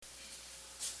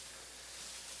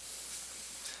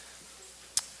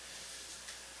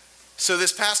So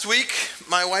this past week,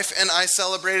 my wife and I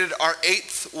celebrated our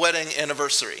 8th wedding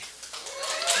anniversary.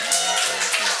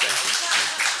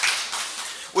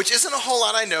 Which isn't a whole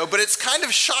lot, I know, but it's kind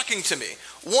of shocking to me.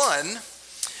 One,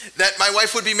 that my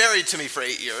wife would be married to me for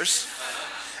 8 years.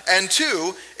 And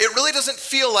two, it really doesn't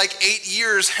feel like 8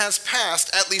 years has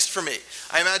passed, at least for me.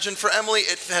 I imagine for Emily,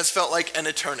 it has felt like an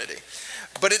eternity.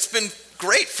 But it's been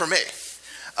great for me.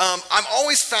 I'm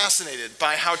always fascinated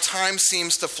by how time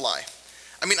seems to fly.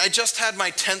 I mean, I just had my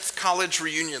 10th college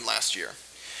reunion last year,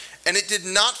 and it did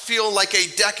not feel like a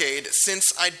decade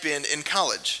since I'd been in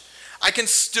college. I can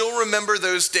still remember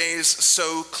those days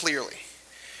so clearly.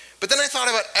 But then I thought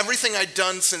about everything I'd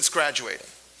done since graduating.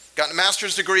 Got a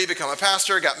master's degree, become a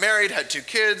pastor, got married, had 2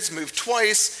 kids, moved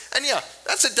twice, and yeah,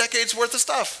 that's a decade's worth of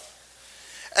stuff.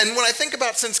 And when I think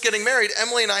about since getting married,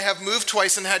 Emily and I have moved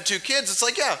twice and had 2 kids, it's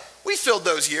like, yeah, we filled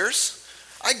those years.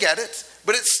 I get it,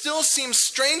 but it still seems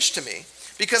strange to me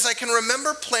because I can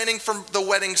remember planning for the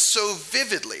wedding so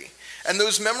vividly, and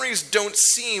those memories don't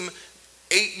seem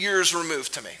 8 years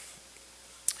removed to me.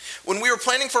 When we were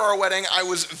planning for our wedding, I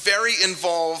was very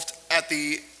involved at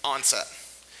the onset.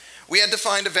 We had to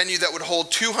find a venue that would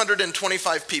hold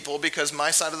 225 people because my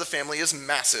side of the family is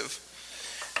massive.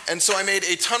 And so I made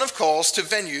a ton of calls to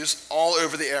venues all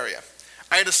over the area.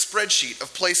 I had a spreadsheet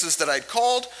of places that I'd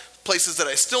called, places that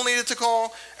I still needed to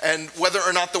call, and whether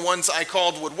or not the ones I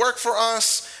called would work for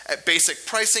us, at basic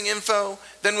pricing info.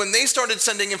 Then when they started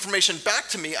sending information back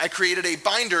to me, I created a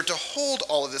binder to hold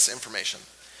all of this information.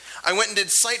 I went and did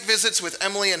site visits with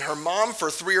Emily and her mom for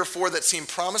 3 or 4 that seemed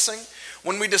promising.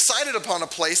 When we decided upon a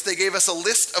place, they gave us a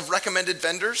list of recommended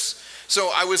vendors. So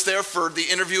I was there for the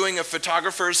interviewing of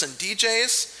photographers and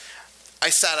DJs. I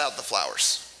sat out the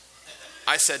flowers.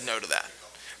 I said no to that.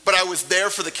 But I was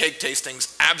there for the cake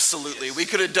tastings, absolutely. We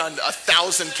could have done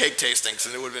 1,000 cake tastings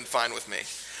and it would have been fine with me.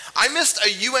 I missed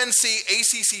a UNC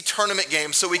ACC tournament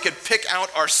game so we could pick out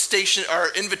our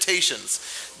invitations.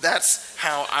 That's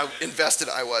how invested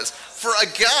I was. For a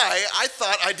guy, I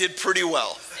thought I did pretty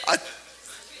well.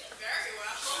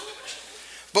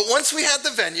 But once we had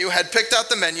the venue, had picked out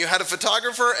the menu, had a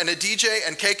photographer and a DJ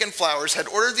and cake and flowers, had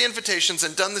ordered the invitations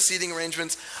and done the seating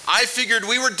arrangements, I figured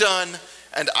we were done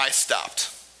and I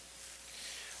stopped.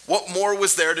 What more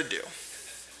was there to do?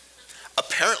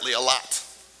 Apparently a lot.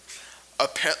 A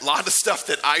lot of stuff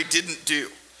that I didn't do.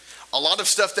 A lot of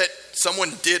stuff that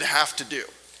someone did have to do.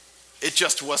 It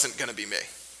just wasn't going to be me.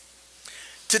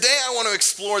 Today I want to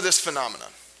explore this phenomenon.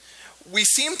 We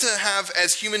seem to have,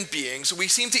 as human beings, we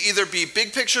seem to either be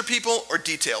big picture people or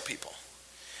detail people.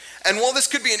 And while this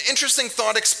could be an interesting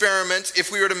thought experiment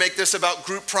if we were to make this about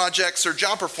group projects or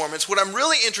job performance, what I'm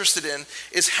really interested in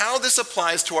is how this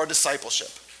applies to our discipleship.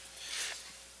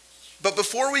 But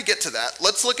before we get to that,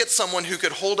 let's look at someone who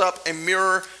could hold up a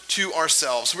mirror to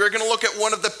ourselves. We're going to look at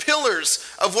one of the pillars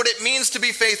of what it means to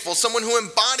be faithful, someone who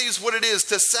embodies what it is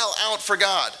to sell out for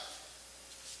God.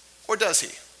 Or does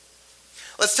he?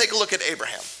 Let's take a look at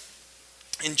Abraham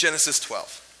in Genesis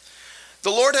 12. The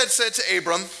Lord had said to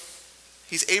Abram,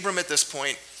 he's Abram at this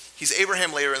point, he's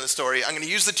Abraham later in the story. I'm going to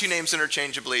use the 2 names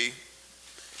interchangeably.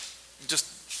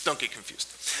 Just don't get confused.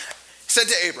 Said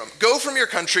to Abram, go from your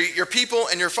country, your people,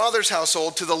 and your father's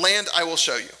household to the land I will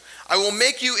show you. I will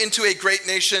make you into a great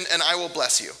nation, and I will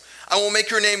bless you. I will make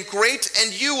your name great,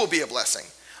 and you will be a blessing.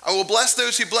 I will bless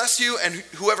those who bless you, and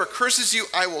whoever curses you,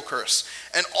 I will curse.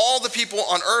 And all the people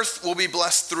on earth will be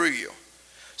blessed through you.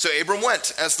 So Abram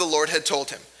went, as the Lord had told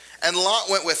him, and Lot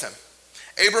went with him.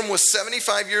 Abram was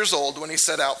 75 years old when he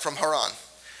set out from Haran.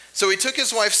 So he took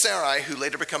his wife Sarai, who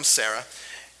later becomes Sarah,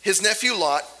 his nephew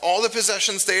Lot, all the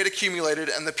possessions they had accumulated,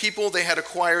 and the people they had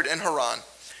acquired in Haran.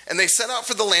 And they set out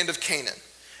for the land of Canaan,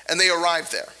 and they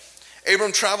arrived there.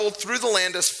 Abram traveled through the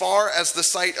land as far as the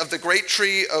site of the great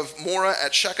tree of Moreh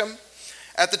at Shechem.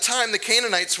 At the time, the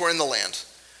Canaanites were in the land.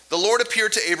 The Lord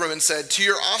appeared to Abram and said, to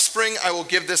your offspring I will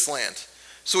give this land.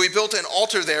 So he built an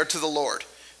altar there to the Lord,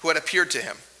 who had appeared to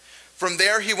him. From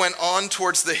there he went on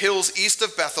towards the hills east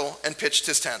of Bethel and pitched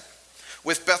his tent,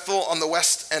 with Bethel on the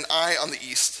west and Ai on the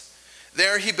east.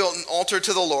 There he built an altar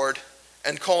to the Lord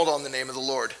and called on the name of the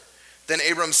Lord. Then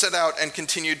Abram set out and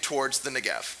continued towards the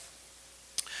Negev.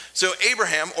 So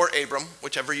Abraham, or Abram,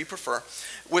 whichever you prefer,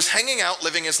 was hanging out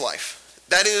living his life.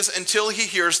 That is, until he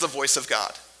hears the voice of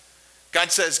God.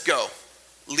 God says, go,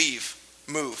 leave,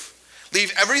 move.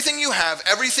 Leave everything you have,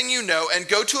 everything you know, and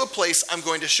go to a place I'm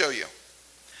going to show you.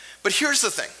 But here's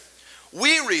the thing.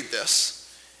 We read this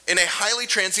in a highly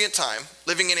transient time,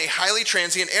 living in a highly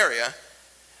transient area,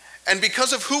 and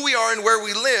because of who we are and where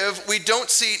we live, we don't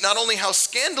see not only how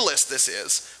scandalous this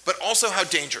is, but also how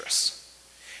dangerous.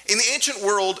 In the ancient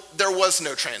world, there was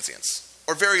no transience.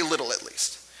 or very little at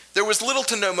least. There was little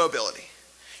to no mobility.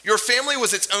 Your family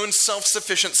was its own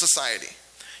self-sufficient society.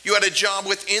 You had a job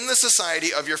within the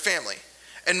society of your family,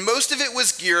 and most of it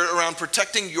was geared around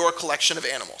protecting your collection of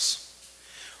animals.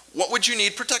 What would you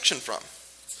need protection from?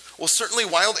 Well, certainly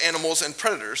wild animals and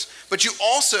predators, but you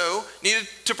also needed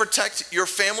to protect your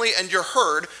family and your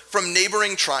herd from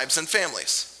neighboring tribes and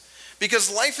families.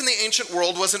 Because life in the ancient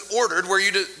world wasn't ordered where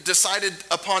you decided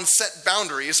upon set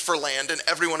boundaries for land and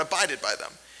everyone abided by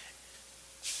them.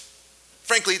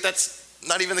 Frankly, that's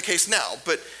not even the case now,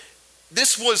 but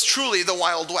this was truly the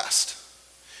Wild West.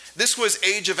 This was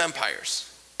Age of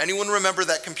Empires. Anyone remember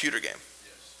that computer game?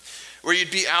 Where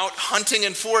you'd be out hunting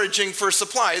and foraging for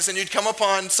supplies and you'd come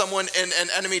upon someone in an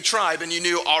enemy tribe and you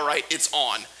knew, all right, it's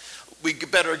on. We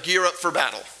better gear up for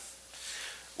battle.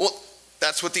 Well,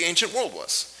 that's what the ancient world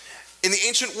was. In the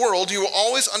ancient world, you were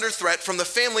always under threat from the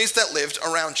families that lived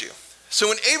around you. So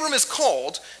when Abram is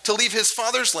called to leave his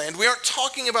father's land, we aren't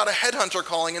talking about a headhunter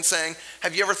calling and saying,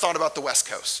 have you ever thought about the West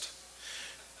Coast?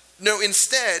 No,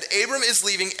 instead, Abram is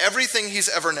leaving everything he's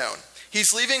ever known.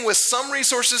 He's leaving with some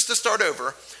resources to start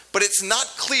over, but it's not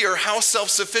clear how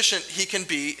self-sufficient he can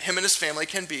be, him and his family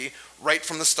can be, right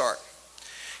from the start.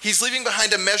 He's leaving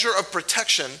behind a measure of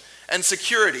protection and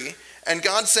security, and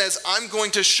God says, I'm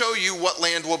going to show you what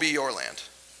land will be your land.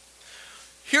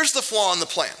 Here's the flaw in the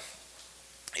plan.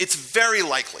 It's very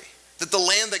likely that the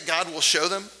land that God will show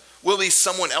them will be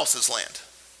someone else's land.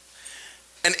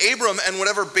 And Abram and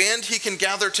whatever band he can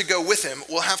gather to go with him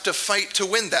will have to fight to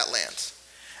win that land,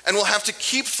 and will have to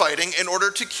keep fighting in order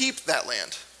to keep that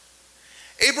land.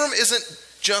 Abram isn't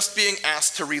just being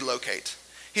asked to relocate.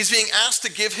 He's being asked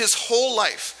to give his whole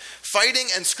life fighting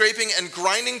and scraping and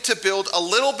grinding to build a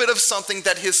little bit of something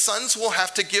that his sons will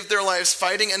have to give their lives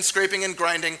fighting and scraping and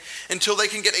grinding until they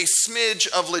can get a smidge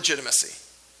of legitimacy.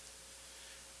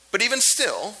 But even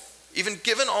still, even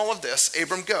given all of this,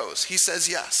 Abram goes. He says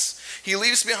yes. He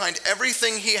leaves behind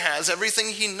everything he has, everything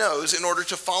he knows, in order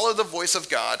to follow the voice of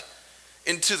God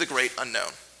into the great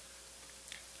unknown.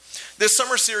 This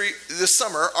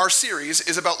summer, our series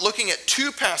is about looking at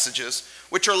two passages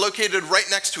which are located right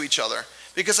next to each other,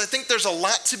 because I think there's a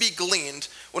lot to be gleaned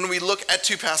when we look at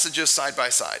two passages side by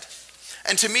side.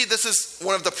 And to me, this is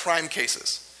one of the prime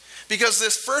cases. Because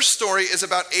this first story is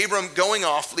about Abram going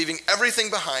off, leaving everything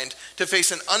behind to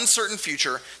face an uncertain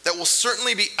future that will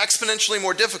certainly be exponentially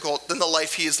more difficult than the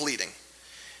life he is leading.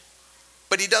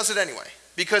 But he does it anyway,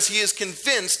 because he is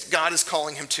convinced God is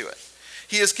calling him to it.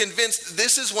 He is convinced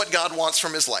this is what God wants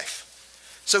from his life.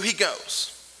 So he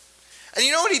goes. And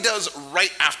you know what he does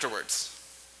right afterwards?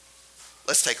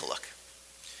 Let's take a look.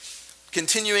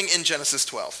 Continuing in Genesis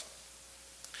 12.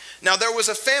 Now there was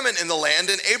a famine in the land,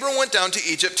 and Abram went down to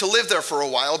Egypt to live there for a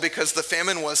while because the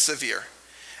famine was severe.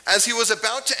 As he was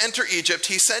about to enter Egypt,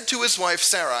 he said to his wife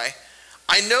Sarai,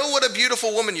 I know what a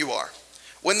beautiful woman you are.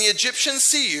 When the Egyptians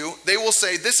see you, they will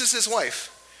say, this is his wife.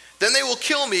 Then they will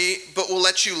kill me, but will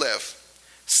let you live.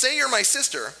 Say you're my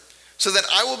sister, so that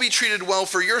I will be treated well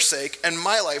for your sake, and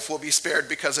my life will be spared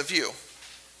because of you.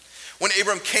 When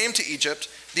Abram came to Egypt,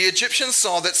 the Egyptians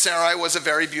saw that Sarai was a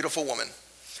very beautiful woman.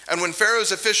 And when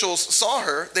Pharaoh's officials saw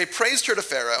her, they praised her to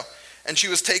Pharaoh, and she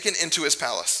was taken into his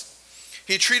palace.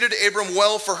 He treated Abram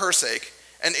well for her sake,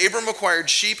 and Abram acquired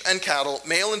sheep and cattle,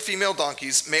 male and female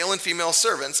donkeys, male and female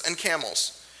servants, and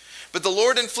camels. But the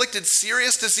Lord inflicted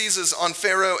serious diseases on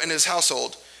Pharaoh and his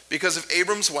household because of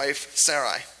Abram's wife,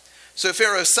 Sarai. So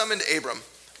Pharaoh summoned Abram.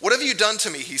 What have you done to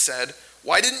me, he said.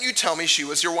 Why didn't you tell me she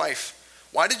was your wife?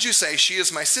 Why did you say she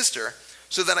is my sister,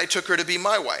 so that I took her to be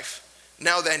my wife?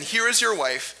 Now then, here is your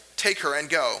wife. Take her and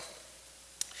go.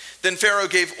 Then Pharaoh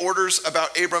gave orders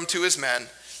about Abram to his men,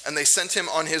 and they sent him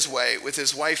on his way with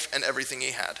his wife and everything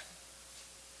he had.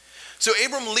 So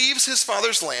Abram leaves his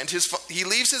father's land, he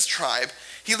leaves his tribe,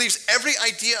 he leaves every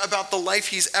idea about the life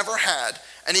he's ever had,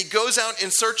 and he goes out in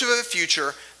search of a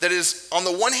future that is, on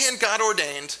the one hand, God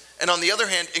ordained, and on the other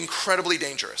hand, incredibly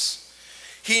dangerous.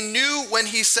 He knew when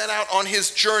he set out on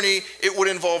his journey, it would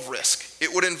involve risk,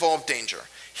 it would involve danger.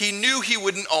 He knew he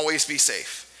wouldn't always be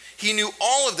safe. He knew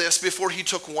all of this before he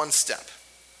took one step.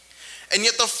 And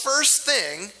yet the first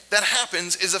thing that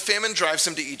happens is a famine drives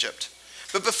him to Egypt.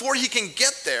 But before he can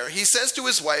get there, he says to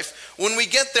his wife, when we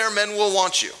get there, men will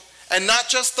want you. And not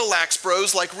just the lax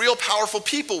bros, like real powerful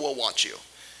people will want you.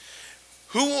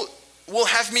 Who will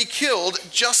have me killed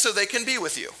just so they can be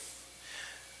with you?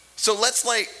 So let's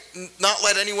not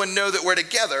let anyone know that we're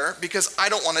together because I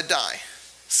don't want to die.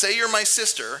 Say you're my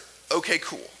sister. Okay,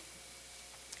 cool.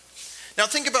 Now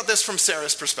think about this from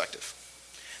Sarah's perspective.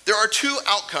 There are two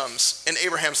outcomes in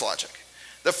Abraham's logic.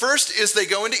 The first is they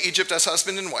go into Egypt as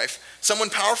husband and wife. Someone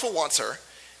powerful wants her.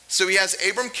 So he has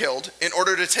Abram killed in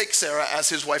order to take Sarah as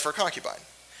his wife or concubine.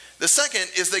 The second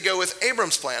is they go with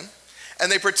Abram's plan, and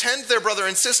they pretend they're brother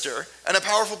and sister, and a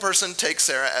powerful person takes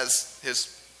Sarah as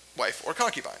his wife or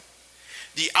concubine.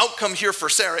 The outcome here for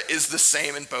Sarah is the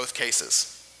same in both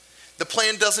cases. The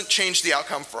plan doesn't change the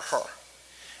outcome for her.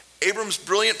 Abram's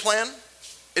brilliant plan,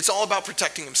 it's all about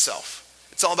protecting himself.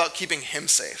 It's all about keeping him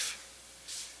safe.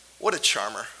 What a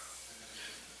charmer.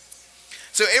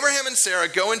 So Abraham and Sarah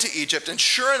go into Egypt, and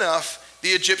sure enough, the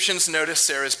Egyptians notice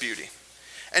Sarah's beauty.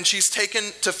 And she's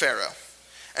taken to Pharaoh,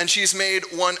 and she's made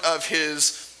one of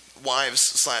his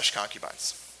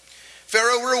wives/concubines.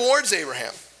 Pharaoh rewards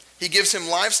Abraham. He gives him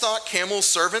livestock, camels,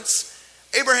 servants.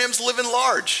 Abraham's living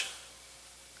large.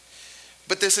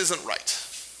 But this isn't right.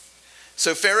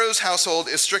 So Pharaoh's household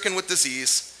is stricken with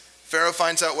disease. Pharaoh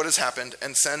finds out what has happened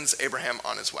and sends Abraham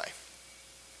on his way.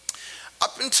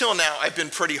 Up until now, I've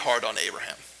been pretty hard on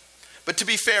Abraham. But to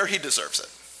be fair, he deserves it.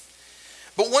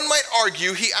 But one might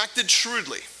argue he acted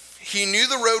shrewdly. He knew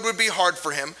the road would be hard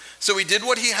for him, so he did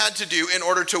what he had to do in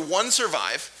order to, 1,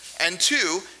 survive, and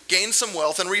 2, gain some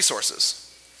wealth and resources.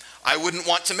 I wouldn't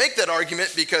want to make that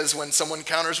argument because when someone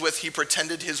counters with he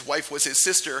pretended his wife was his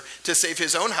sister to save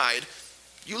his own hide,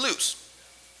 you lose.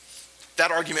 That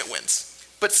argument wins.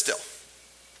 But still,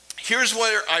 here's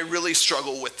where I really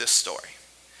struggle with this story.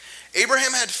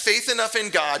 Abraham had faith enough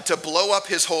in God to blow up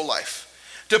his whole life,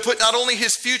 to put not only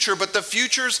his future, but the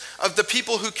futures of the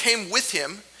people who came with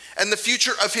him and the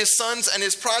future of his sons and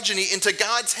his progeny into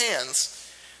God's hands,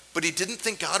 but he didn't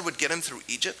think God would get him through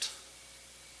Egypt.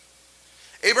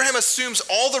 Abraham assumes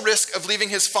all the risk of leaving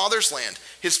his father's land,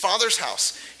 his father's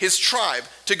house, his tribe,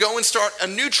 to go and start a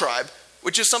new tribe,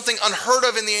 which is something unheard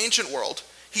of in the ancient world.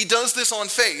 He does this on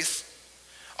faith.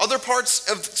 Other parts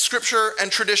of scripture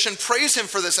and tradition praise him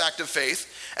for this act of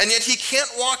faith, and yet he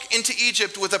can't walk into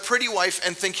Egypt with a pretty wife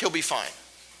and think he'll be fine.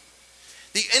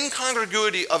 The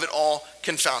incongruity of it all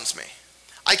confounds me.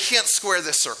 I can't square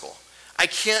this circle. I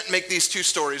can't make these two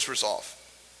stories resolve.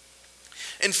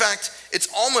 In fact, it's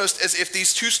almost as if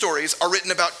these two stories are written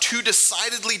about two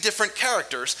decidedly different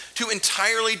characters, two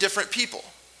entirely different people.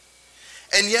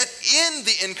 And yet, in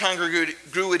the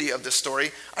incongruity of this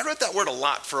story, I wrote that word a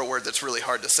lot for a word that's really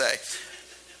hard to say.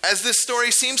 As this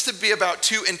story seems to be about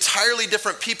two entirely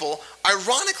different people,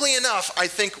 ironically enough, I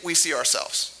think we see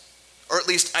ourselves. Or at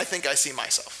least, I think I see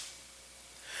myself.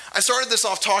 I started this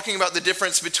off talking about the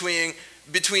difference between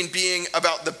being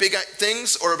about the big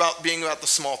things or about being about the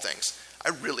small things. I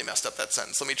really messed up that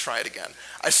sentence. Let me try it again.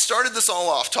 I started this all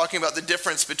off talking about the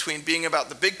difference between being about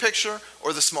the big picture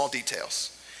or the small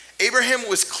details. Abraham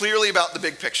was clearly about the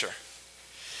big picture.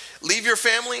 Leave your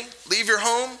family, leave your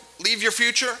home, leave your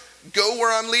future, go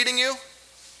where I'm leading you.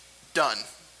 Done.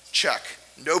 Check.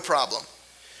 No problem.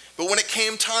 But when it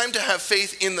came time to have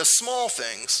faith in the small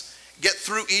things, get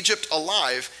through Egypt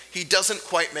alive, he doesn't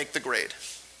quite make the grade.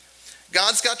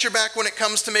 God's got your back when it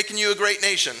comes to making you a great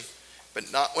nation,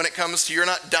 but not when it comes to you're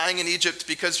not dying in Egypt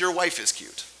because your wife is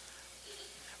cute.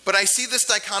 But I see this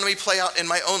dichotomy play out in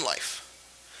my own life.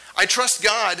 I trust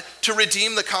God to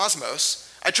redeem the cosmos.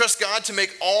 I trust God to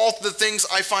make all the things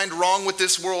I find wrong with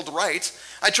this world right.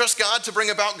 I trust God to bring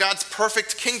about God's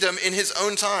perfect kingdom in his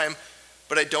own time,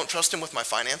 but I don't trust him with my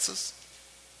finances.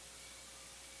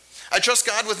 I trust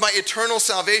God with my eternal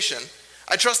salvation.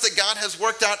 I trust that God has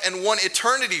worked out and won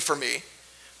eternity for me,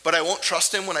 but I won't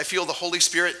trust him when I feel the Holy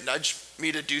Spirit nudge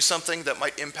me to do something that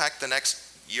might impact the next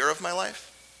year of my life.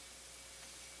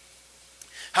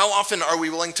 How often are we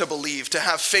willing to believe, to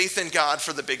have faith in God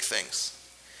for the big things?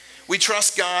 We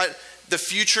trust God, the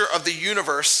future of the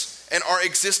universe, and our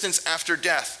existence after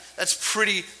death. That's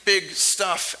pretty big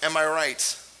stuff, am I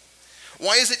right?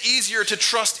 Why is it easier to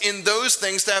trust in those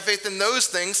things, to have faith in those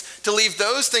things, to leave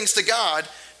those things to God,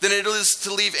 than it is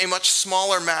to leave a much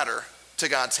smaller matter to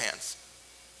God's hands?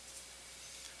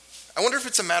 I wonder if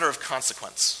it's a matter of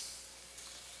consequence.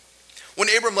 When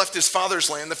Abram left his father's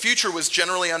land, the future was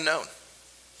generally unknown.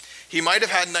 He might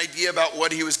have had an idea about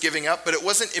what he was giving up, but it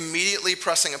wasn't immediately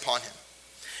pressing upon him.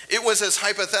 It was as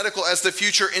hypothetical as the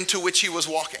future into which he was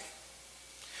walking.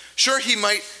 Sure, he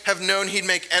might have known he'd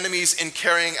make enemies in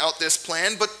carrying out this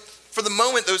plan, but for the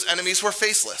moment, those enemies were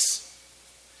faceless.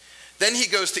 Then he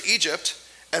goes to Egypt,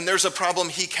 and there's a problem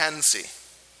he can see.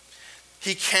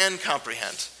 He can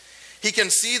comprehend. He can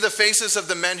see the faces of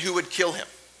the men who would kill him.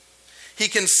 He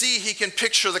can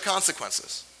picture the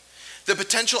consequences. The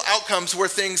potential outcomes were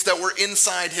things that were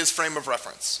inside his frame of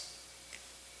reference.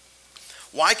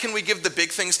 Why can we give the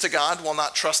big things to God while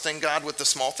not trusting God with the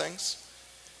small things?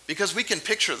 Because we can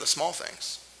picture the small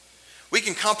things. We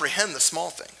can comprehend the small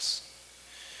things.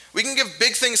 We can give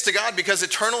big things to God because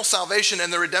eternal salvation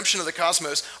and the redemption of the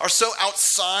cosmos are so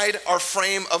outside our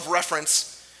frame of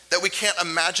reference that we can't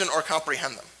imagine or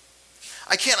comprehend them.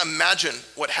 I can't imagine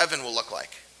what heaven will look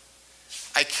like.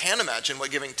 I can imagine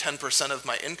what giving 10% of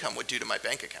my income would do to my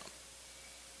bank account.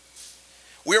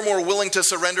 We're more willing to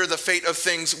surrender the fate of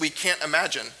things we can't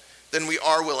imagine than we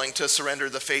are willing to surrender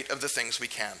the fate of the things we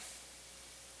can.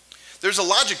 There's a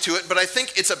logic to it, but I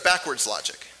think it's a backwards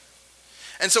logic.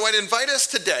 And so I'd invite us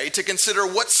today to consider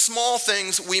what small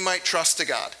things we might trust to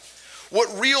God.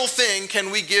 What real thing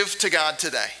can we give to God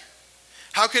today?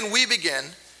 How can we begin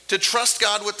to trust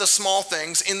God with the small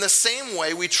things in the same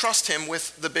way we trust him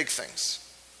with the big things?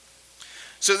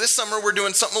 So this summer we're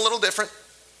doing something a little different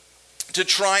to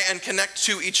try and connect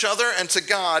to each other and to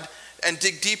God and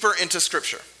dig deeper into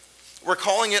Scripture. We're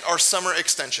calling it our summer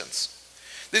extensions.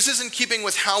 This is in keeping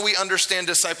with how we understand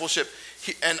discipleship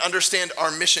and understand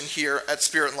our mission here at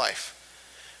Spirit Life.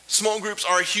 Small groups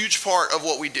are a huge part of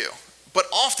what we do. But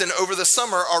often over the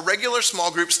summer, our regular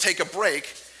small groups take a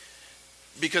break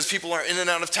because people are in and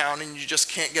out of town and you just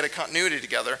can't get a continuity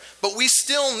together. But we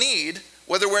still need,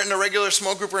 whether we're in a regular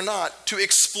small group or not, to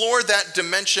explore that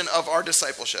dimension of our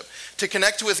discipleship, to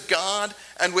connect with God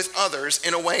and with others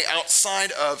in a way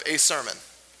outside of a sermon.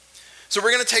 So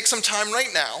we're going to take some time right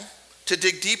now to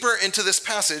dig deeper into this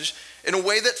passage in a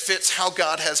way that fits how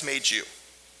God has made you.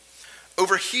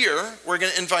 Over here, we're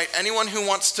going to invite anyone who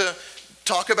wants to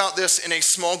talk about this in a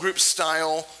small group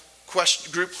style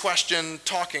group question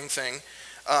talking thing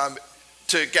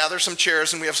to gather some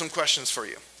chairs, and we have some questions for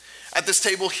you. At this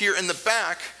table here in the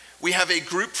back, we have a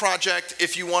group project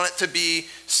if you want it to be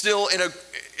still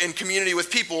in community with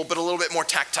people, but a little bit more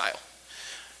tactile.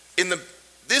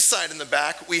 This side in the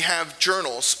back, we have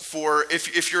journals for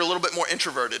if you're a little bit more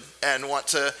introverted and want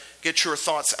to get your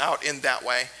thoughts out in that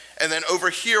way. And then over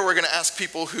here, we're going to ask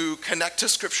people who connect to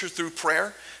Scripture through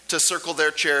prayer to circle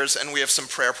their chairs, and we have some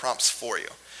prayer prompts for you.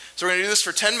 So we're going to do this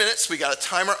for 10 minutes. We got a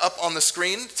timer up on the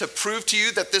screen to prove to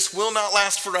you that this will not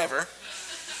last forever.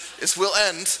 This will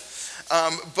end.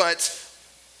 But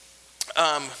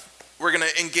we're going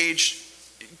to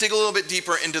dig a little bit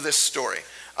deeper into this story.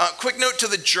 Quick note to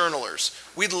the journalers.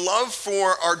 We'd love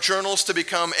for our journals to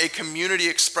become a community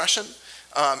expression.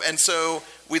 And so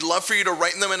we'd love for you to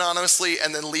write them anonymously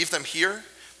and then leave them here.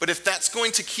 But if that's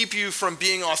going to keep you from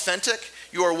being authentic,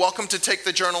 you are welcome to take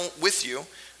the journal with you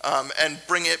and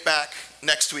bring it back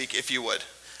next week if you would.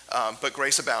 But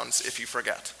grace abounds if you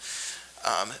forget.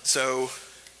 So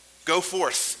go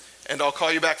forth, and I'll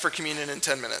call you back for communion in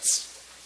 10 minutes.